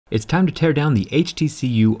It's time to tear down the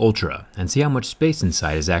HTC U Ultra and see how much space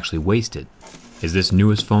inside is actually wasted. Is this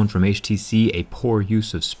newest phone from HTC a poor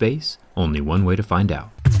use of space? Only one way to find out.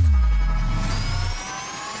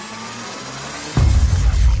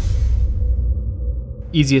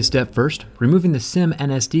 Easiest step first, removing the SIM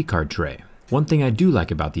and SD card tray. One thing I do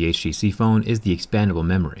like about the HTC phone is the expandable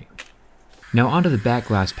memory. Now onto the back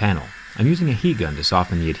glass panel. I'm using a heat gun to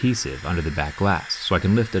soften the adhesive under the back glass so I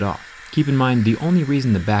can lift it off. Keep in mind the only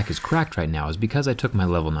reason the back is cracked right now is because I took my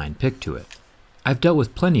level 9 pick to it. I've dealt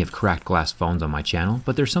with plenty of cracked glass phones on my channel,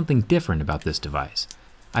 but there's something different about this device.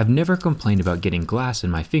 I've never complained about getting glass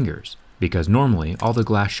in my fingers, because normally all the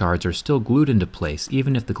glass shards are still glued into place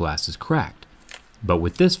even if the glass is cracked. But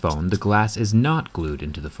with this phone, the glass is not glued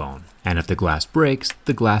into the phone. And if the glass breaks,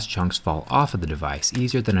 the glass chunks fall off of the device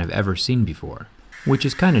easier than I've ever seen before, which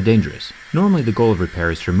is kinda dangerous. Normally the goal of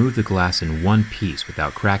repair is to remove the glass in one piece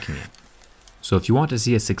without cracking it. So if you want to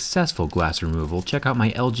see a successful glass removal, check out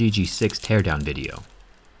my LG G6 teardown video,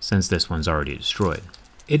 since this one's already destroyed.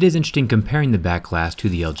 It is interesting comparing the back glass to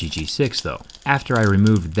the LG G6 though. After I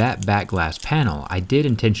removed that back glass panel, I did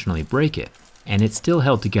intentionally break it, and it still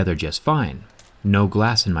held together just fine. No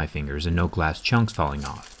glass in my fingers and no glass chunks falling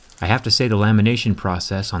off. I have to say the lamination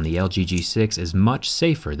process on the LG G6 is much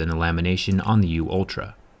safer than the lamination on the U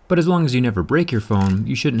Ultra. But as long as you never break your phone,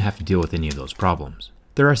 you shouldn't have to deal with any of those problems.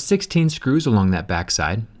 There are 16 screws along that back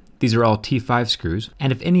side. These are all T5 screws,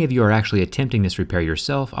 and if any of you are actually attempting this repair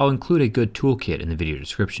yourself, I'll include a good toolkit in the video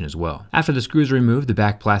description as well. After the screws are removed, the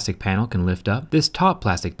back plastic panel can lift up. This top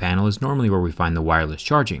plastic panel is normally where we find the wireless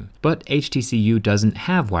charging, but HTC U doesn't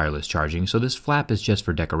have wireless charging, so this flap is just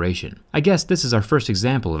for decoration. I guess this is our first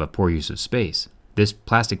example of a poor use of space. This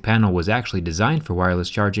plastic panel was actually designed for wireless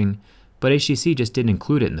charging, but HTC just didn't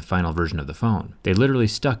include it in the final version of the phone. They literally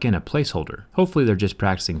stuck in a placeholder. Hopefully they're just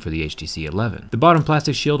practicing for the HTC 11. The bottom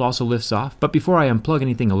plastic shield also lifts off, but before I unplug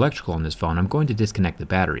anything electrical on this phone, I'm going to disconnect the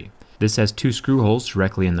battery. This has 2 screw holes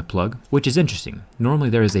directly in the plug, which is interesting.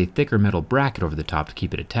 Normally there is a thicker metal bracket over the top to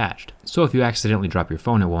keep it attached, so if you accidentally drop your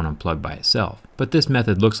phone it won't unplug by itself. But this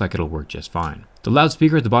method looks like it'll work just fine. The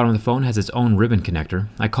loudspeaker at the bottom of the phone has its own ribbon connector.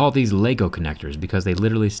 I call these Lego connectors because they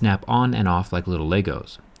literally snap on and off like little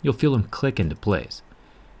Legos. You'll feel them click into place.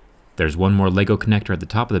 There's one more Lego connector at the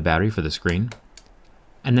top of the battery for the screen,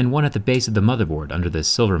 and then one at the base of the motherboard under this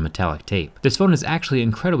silver metallic tape. This phone is actually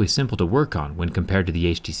incredibly simple to work on when compared to the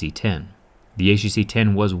HTC 10. The HTC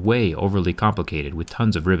 10 was way overly complicated with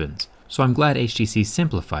tons of ribbons, so I'm glad HTC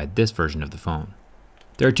simplified this version of the phone.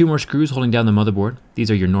 There are 2 more screws holding down the motherboard. These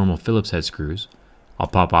are your normal Phillips head screws. I'll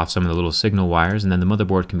pop off some of the little signal wires and then the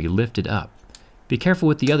motherboard can be lifted up. Be careful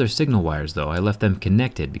with the other signal wires though. I left them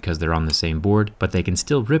connected because they're on the same board, but they can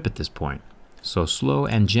still rip at this point. So slow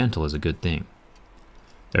and gentle is a good thing.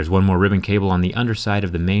 There's one more ribbon cable on the underside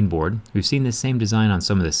of the main board. We've seen this same design on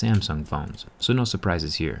some of the Samsung phones, so no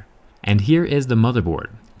surprises here. And here is the motherboard.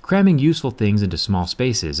 Cramming useful things into small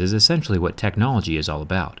spaces is essentially what technology is all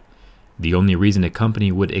about. The only reason a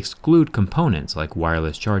company would exclude components like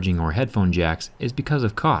wireless charging or headphone jacks is because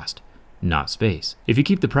of cost, not space. If you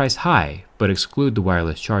keep the price high, but exclude the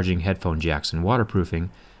wireless charging, headphone jacks, and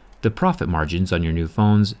waterproofing, the profit margins on your new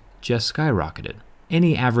phones just skyrocketed.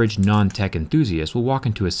 Any average non-tech enthusiast will walk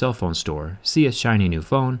into a cell phone store, see a shiny new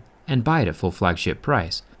phone, and buy it at full flagship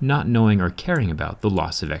price, not knowing or caring about the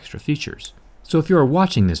loss of extra features. So if you are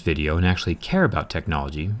watching this video and actually care about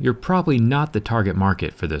technology, you're probably not the target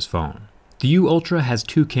market for this phone. The U Ultra has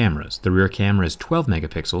 2 cameras. The rear camera is 12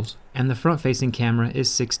 megapixels, and the front-facing camera is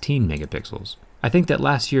 16 megapixels. I think that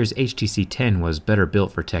last year's HTC 10 was better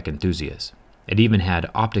built for tech enthusiasts. It even had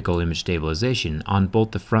optical image stabilization on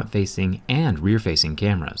both the front-facing and rear-facing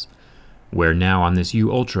cameras, where now on this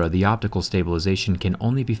U Ultra the optical stabilization can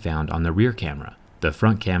only be found on the rear camera. The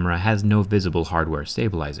front camera has no visible hardware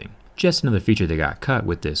stabilizing. Just another feature that got cut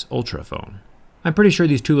with this Ultra phone. I'm pretty sure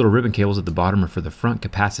these 2 little ribbon cables at the bottom are for the front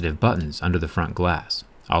capacitive buttons under the front glass.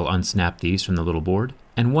 I'll unsnap these from the little board,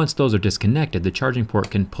 and once those are disconnected, the charging port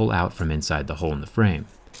can pull out from inside the hole in the frame.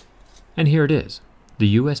 And here it is,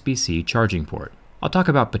 the USB-C charging port. I'll talk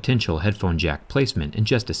about potential headphone jack placement in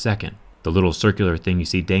just a second. The little circular thing you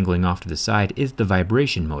see dangling off to the side is the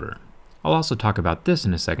vibration motor. I'll also talk about this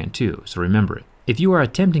in a second too, so remember it. If you are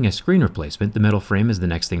attempting a screen replacement, the metal frame is the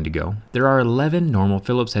next thing to go. There are 11 normal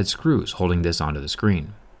Phillips head screws holding this onto the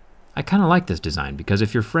screen. I kinda like this design because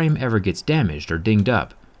if your frame ever gets damaged or dinged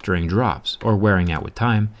up during drops or wearing out with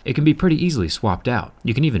time, it can be pretty easily swapped out.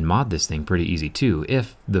 You can even mod this thing pretty easy too,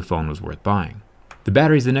 if the phone was worth buying. The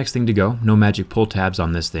battery's the next thing to go. No magic pull tabs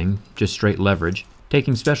on this thing, just straight leverage.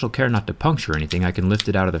 Taking special care not to puncture anything, I can lift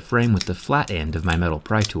it out of the frame with the flat end of my metal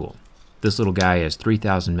pry tool. This little guy has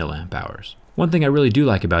 3000 milliamp hours. One thing I really do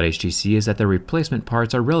like about HTC is that their replacement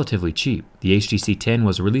parts are relatively cheap. The HTC 10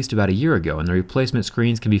 was released about a year ago, and the replacement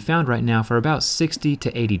screens can be found right now for about $60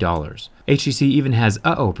 to $80. HTC even has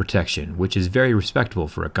uh-oh protection, which is very respectable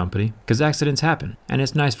for a company, because accidents happen, and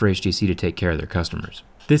it's nice for HTC to take care of their customers.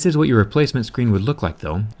 This is what your replacement screen would look like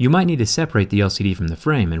though. You might need to separate the LCD from the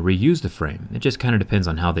frame and reuse the frame. It just kind of depends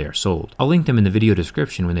on how they are sold. I'll link them in the video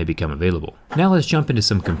description when they become available. Now let's jump into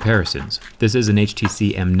some comparisons. This is an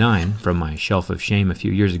HTC M9 from my shelf of shame a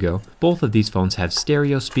few years ago. Both of these phones have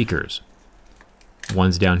stereo speakers.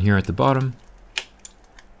 One's down here at the bottom,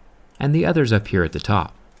 and the other's up here at the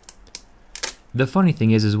top. The funny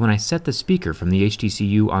thing is when I set the speaker from the HTC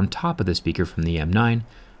U on top of the speaker from the M9,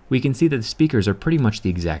 we can see that the speakers are pretty much the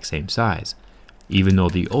exact same size, even though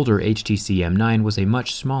the older HTC M9 was a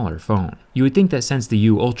much smaller phone. You would think that since the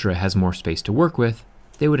U Ultra has more space to work with,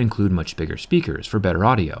 they would include much bigger speakers for better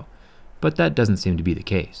audio, but that doesn't seem to be the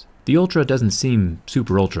case. The Ultra doesn't seem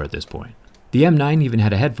super ultra at this point. The M9 even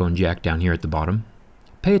had a headphone jack down here at the bottom.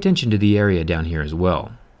 Pay attention to the area down here as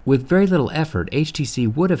well. With very little effort,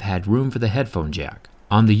 HTC would have had room for the headphone jack.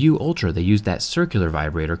 On the U Ultra, they used that circular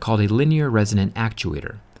vibrator called a linear resonant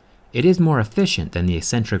actuator. It is more efficient than the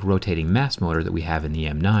eccentric rotating mass motor that we have in the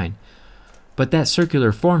M9, but that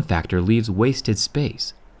circular form factor leaves wasted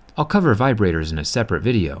space. I'll cover vibrators in a separate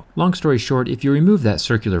video. Long story short, if you remove that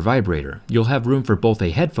circular vibrator, you'll have room for both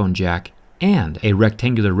a headphone jack and a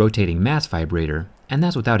rectangular rotating mass vibrator, and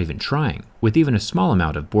that's without even trying. With even a small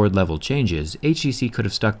amount of board level changes, HTC could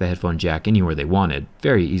have stuck the headphone jack anywhere they wanted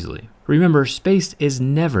very easily. Remember, space is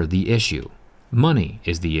never the issue. Money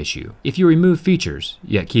is the issue. If you remove features,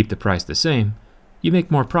 yet keep the price the same, you make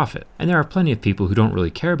more profit. And there are plenty of people who don't really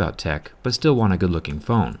care about tech, but still want a good looking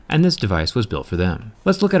phone. And this device was built for them.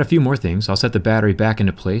 Let's look at a few more things. I'll set the battery back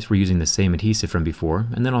into place. We're using the same adhesive from before,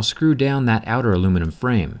 and then I'll screw down that outer aluminum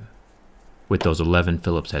frame with those 11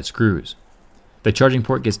 Phillips head screws. The charging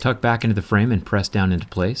port gets tucked back into the frame and pressed down into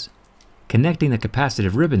place, connecting the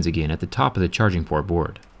capacitive ribbons again at the top of the charging port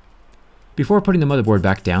board. Before putting the motherboard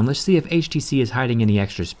back down, let's see if HTC is hiding any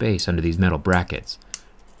extra space under these metal brackets.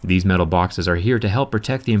 These metal boxes are here to help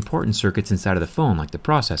protect the important circuits inside of the phone, like the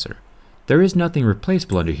processor. There is nothing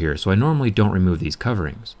replaceable under here, so I normally don't remove these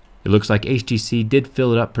coverings. It looks like HTC did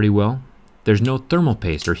fill it up pretty well. There's no thermal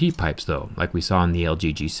paste or heat pipes though, like we saw in the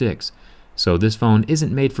LG G6, so this phone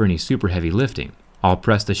isn't made for any super heavy lifting. I'll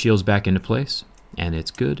press the shields back into place, and it's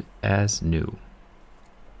good as new.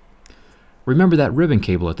 Remember that ribbon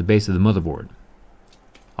cable at the base of the motherboard.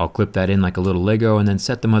 I'll clip that in like a little Lego and then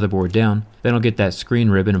set the motherboard down. Then I'll get that screen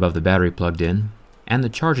ribbon above the battery plugged in, and the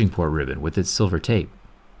charging port ribbon with its silver tape.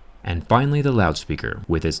 And finally the loudspeaker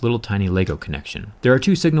with its little tiny Lego connection. There are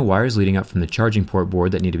two signal wires leading up from the charging port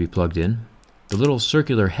board that need to be plugged in. The little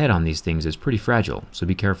circular head on these things is pretty fragile, so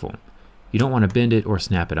be careful. You don't want to bend it or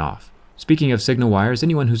snap it off. Speaking of signal wires,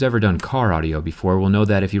 anyone who's ever done car audio before will know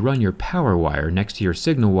that if you run your power wire next to your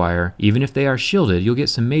signal wire, even if they are shielded, you'll get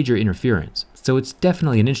some major interference. So it's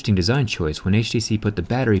definitely an interesting design choice when HTC put the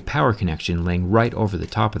battery power connection laying right over the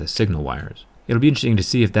top of the signal wires. It'll be interesting to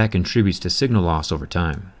see if that contributes to signal loss over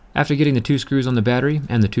time. After getting the two screws on the battery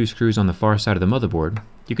and the two screws on the far side of the motherboard,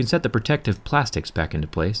 you can set the protective plastics back into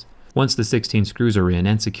place. Once the 16 screws are in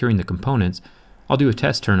and securing the components, I'll do a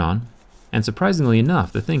test turn on. And surprisingly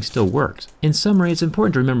enough, the thing still works. In summary, it's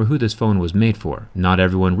important to remember who this phone was made for. Not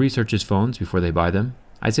everyone researches phones before they buy them.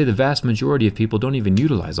 I'd say the vast majority of people don't even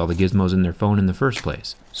utilize all the gizmos in their phone in the first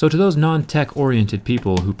place. So to those non-tech oriented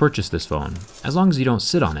people who purchase this phone, as long as you don't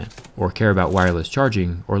sit on it, or care about wireless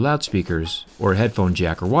charging, or loudspeakers, or a headphone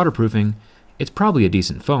jack or waterproofing, it's probably a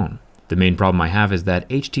decent phone. The main problem I have is that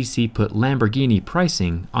HTC put Lamborghini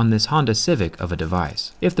pricing on this Honda Civic of a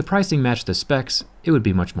device. If the pricing matched the specs, it would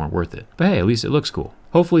be much more worth it. But hey, at least it looks cool.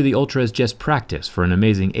 Hopefully the Ultra is just practice for an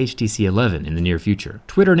amazing HTC 11 in the near future.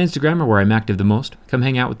 Twitter and Instagram are where I'm active the most. Come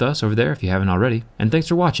hang out with us over there if you haven't already. And thanks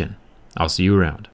for watching. I'll see you around.